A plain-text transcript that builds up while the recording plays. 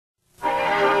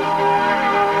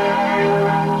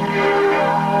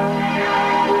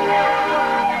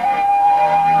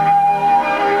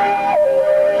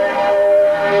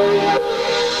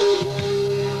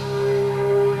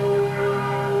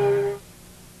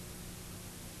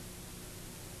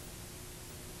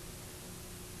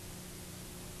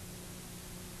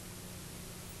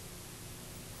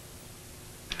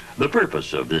The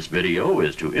purpose of this video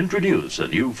is to introduce a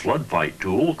new flood fight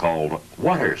tool called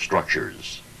water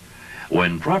structures.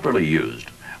 When properly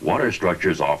used, water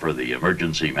structures offer the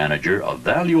emergency manager a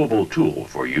valuable tool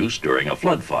for use during a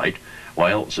flood fight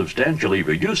while substantially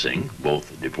reducing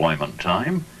both deployment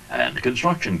time and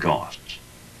construction costs.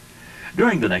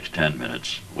 During the next 10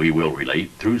 minutes, we will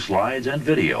relate through slides and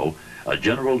video a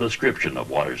general description of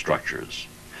water structures,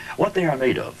 what they are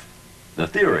made of, the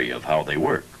theory of how they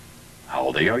work, how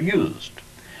they are used,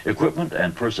 equipment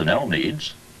and personnel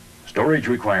needs, storage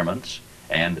requirements,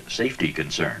 and safety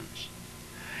concerns.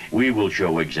 We will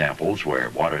show examples where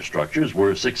water structures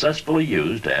were successfully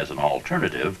used as an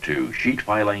alternative to sheet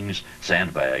pilings,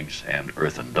 sandbags, and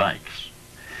earthen dikes.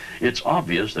 It's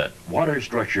obvious that water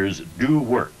structures do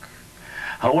work.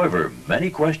 However, many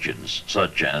questions,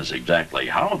 such as exactly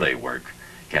how they work,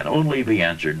 can only be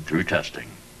answered through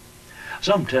testing.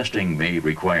 Some testing may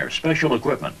require special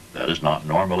equipment that is not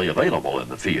normally available in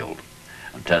the field.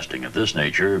 And testing of this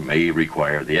nature may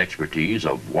require the expertise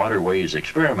of Waterways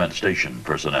Experiment Station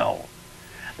personnel.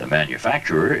 The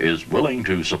manufacturer is willing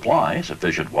to supply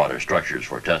sufficient water structures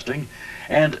for testing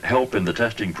and help in the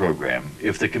testing program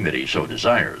if the committee so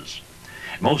desires.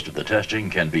 Most of the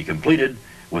testing can be completed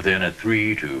within a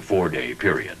 3 to 4 day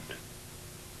period.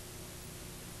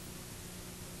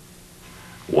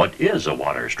 What is a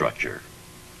water structure?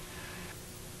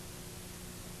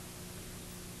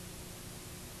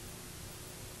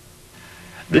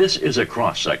 This is a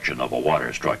cross-section of a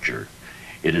water structure.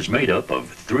 It is made up of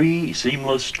 3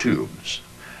 seamless tubes.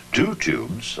 2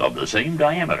 tubes of the same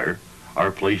diameter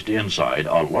are placed inside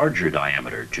a larger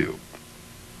diameter tube.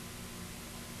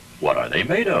 What are they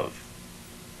made of?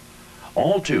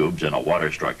 All tubes in a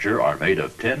water structure are made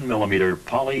of 10mm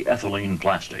polyethylene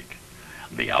plastic.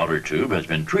 The outer tube has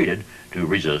been treated to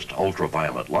resist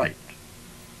ultraviolet light.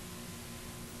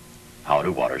 How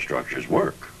do water structures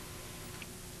work?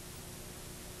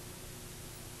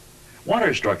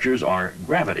 Water structures are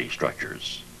gravity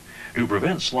structures. To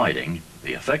prevent sliding,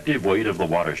 the effective weight of the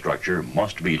water structure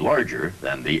must be larger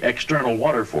than the external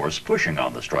water force pushing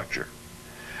on the structure.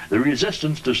 The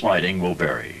resistance to sliding will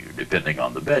vary depending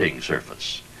on the bedding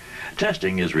surface.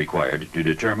 Testing is required to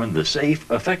determine the safe,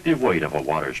 effective weight of a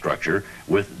water structure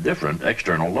with different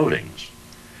external loadings.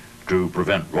 To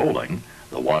prevent rolling,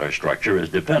 the water structure is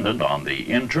dependent on the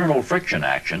internal friction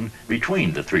action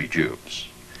between the 3 tubes.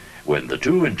 When the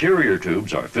 2 interior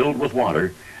tubes are filled with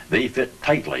water, they fit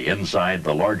tightly inside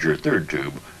the larger 3rd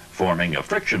tube, forming a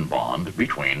friction bond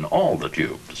between all the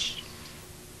tubes.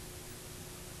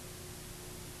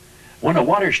 When a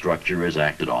water structure is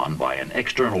acted on by an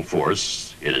external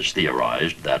force, it is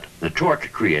theorized that the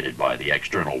torque created by the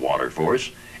external water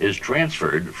force is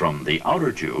transferred from the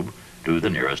outer tube to the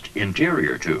nearest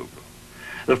interior tube.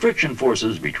 The friction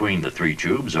forces between the 3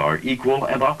 tubes are equal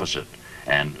and opposite,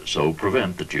 and so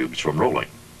prevent the tubes from rolling.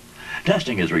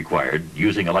 Testing is required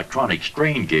using electronic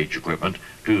strain gauge equipment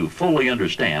to fully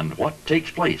understand what takes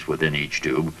place within each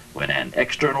tube when an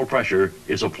external pressure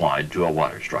is applied to a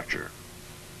water structure.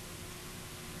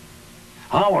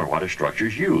 How are water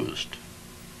structures used?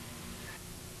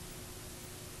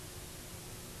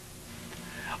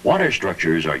 Water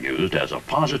structures are used as a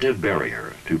positive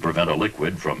barrier to prevent a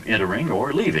liquid from entering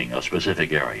or leaving a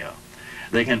specific area.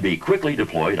 They can be quickly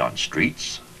deployed on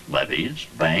streets, levees,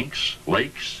 banks,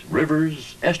 lakes,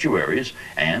 rivers, estuaries,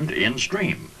 and in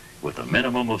stream, with a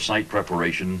minimum of site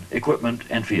preparation, equipment,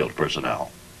 and field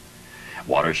personnel.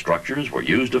 Water structures were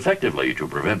used effectively to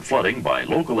prevent flooding by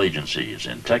local agencies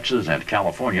in Texas and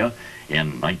California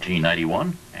in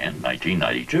 1991 and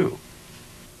 1992.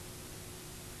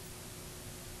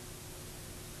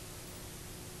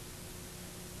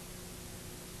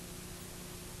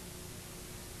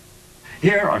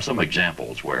 Here are some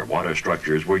examples where water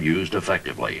structures were used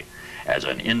effectively as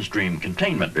an in-stream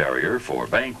containment barrier for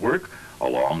bank work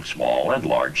along small and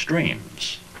large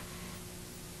streams.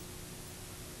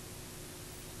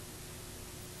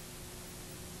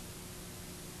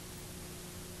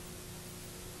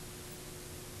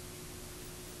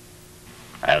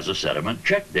 As a sediment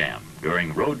check dam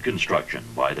during road construction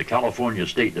by the California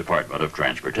State Department of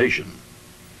Transportation.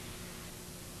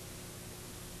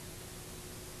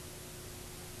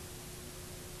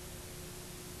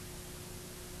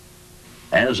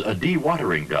 As a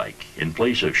dewatering dike in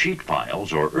place of sheet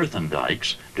piles or earthen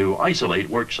dikes to isolate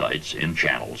work sites in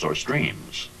channels or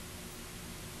streams.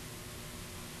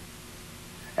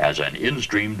 As an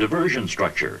in-stream diversion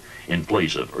structure in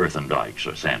place of earthen dikes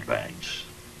or sandbags.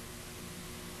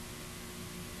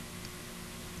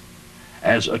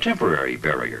 As a temporary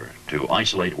barrier to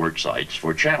isolate work sites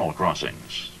for channel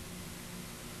crossings.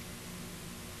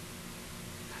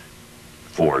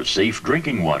 for safe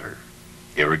drinking water,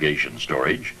 irrigation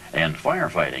storage, and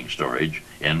firefighting storage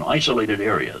in isolated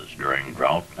areas during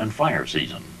drought and fire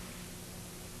season.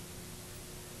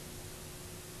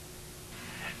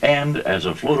 And as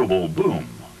a floatable boom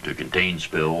to contain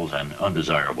spills and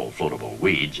undesirable floatable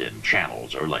weeds in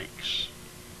channels or lakes.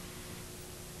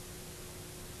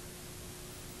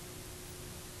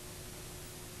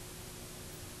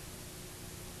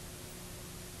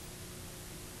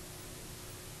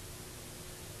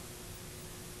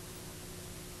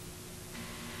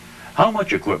 How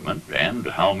much equipment and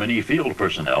how many field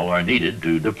personnel are needed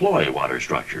to deploy water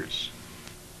structures?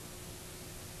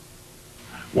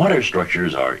 Water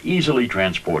structures are easily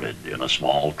transported in a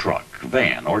small truck,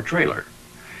 van, or trailer.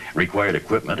 Required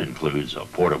equipment includes a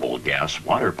portable gas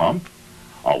water pump,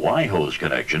 a Y-hose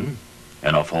connection,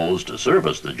 enough hose to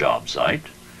service the job site,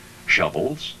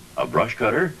 shovels, a brush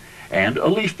cutter, and a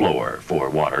leaf blower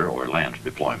for water or land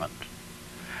deployment.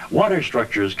 Water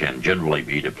structures can generally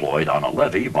be deployed on a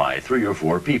levee by 3 or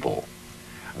 4 people.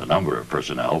 The number of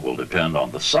personnel will depend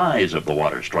on the size of the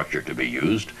water structure to be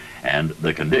used and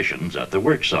the conditions at the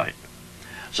work site.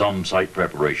 Some site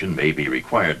preparation may be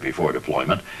required before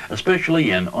deployment,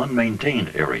 especially in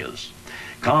unmaintained areas.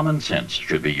 Common sense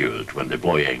should be used when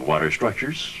deploying water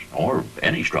structures or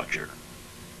any structure.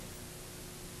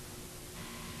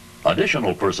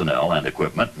 Additional personnel and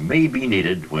equipment may be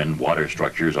needed when water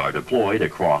structures are deployed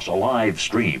across a live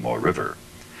stream or river.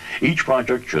 Each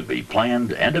project should be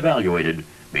planned and evaluated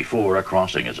before a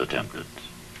crossing is attempted.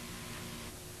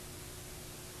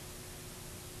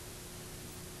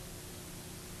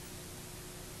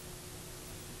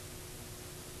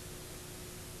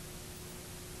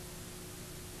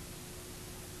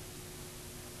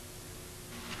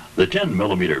 The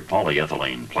 10mm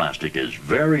polyethylene plastic is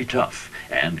very tough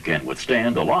and can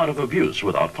withstand a lot of abuse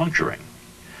without puncturing.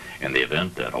 In the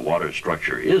event that a water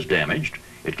structure is damaged,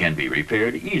 it can be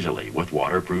repaired easily with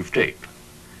waterproof tape.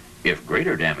 If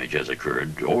greater damage has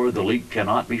occurred or the leak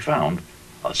cannot be found,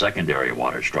 a secondary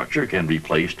water structure can be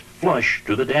placed flush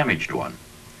to the damaged one.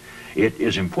 It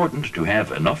is important to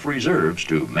have enough reserves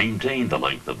to maintain the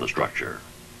length of the structure.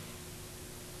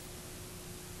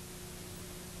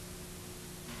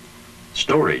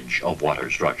 Storage of water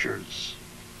structures.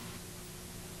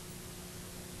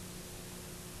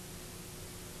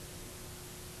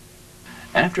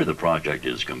 After the project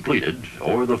is completed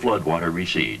or the floodwater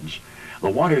recedes, the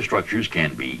water structures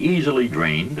can be easily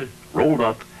drained, rolled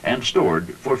up, and stored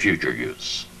for future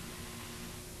use.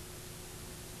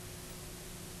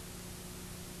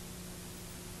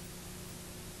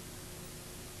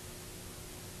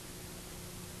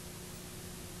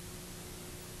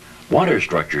 Water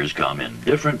structures come in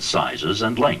different sizes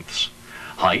and lengths.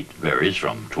 Height varies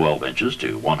from 12 inches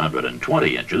to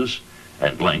 120 inches,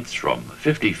 and lengths from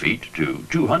 50 feet to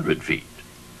 200 feet.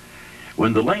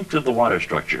 When the length of the water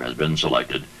structure has been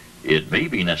selected, it may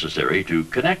be necessary to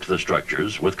connect the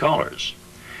structures with collars.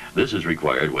 This is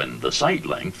required when the site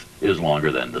length is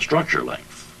longer than the structure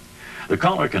length. The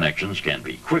collar connections can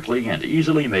be quickly and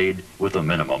easily made with a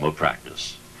minimum of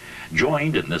practice.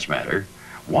 Joined in this manner,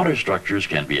 water structures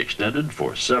can be extended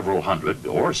for several hundred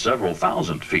or several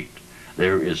thousand feet.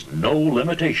 There is no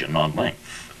limitation on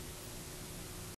length.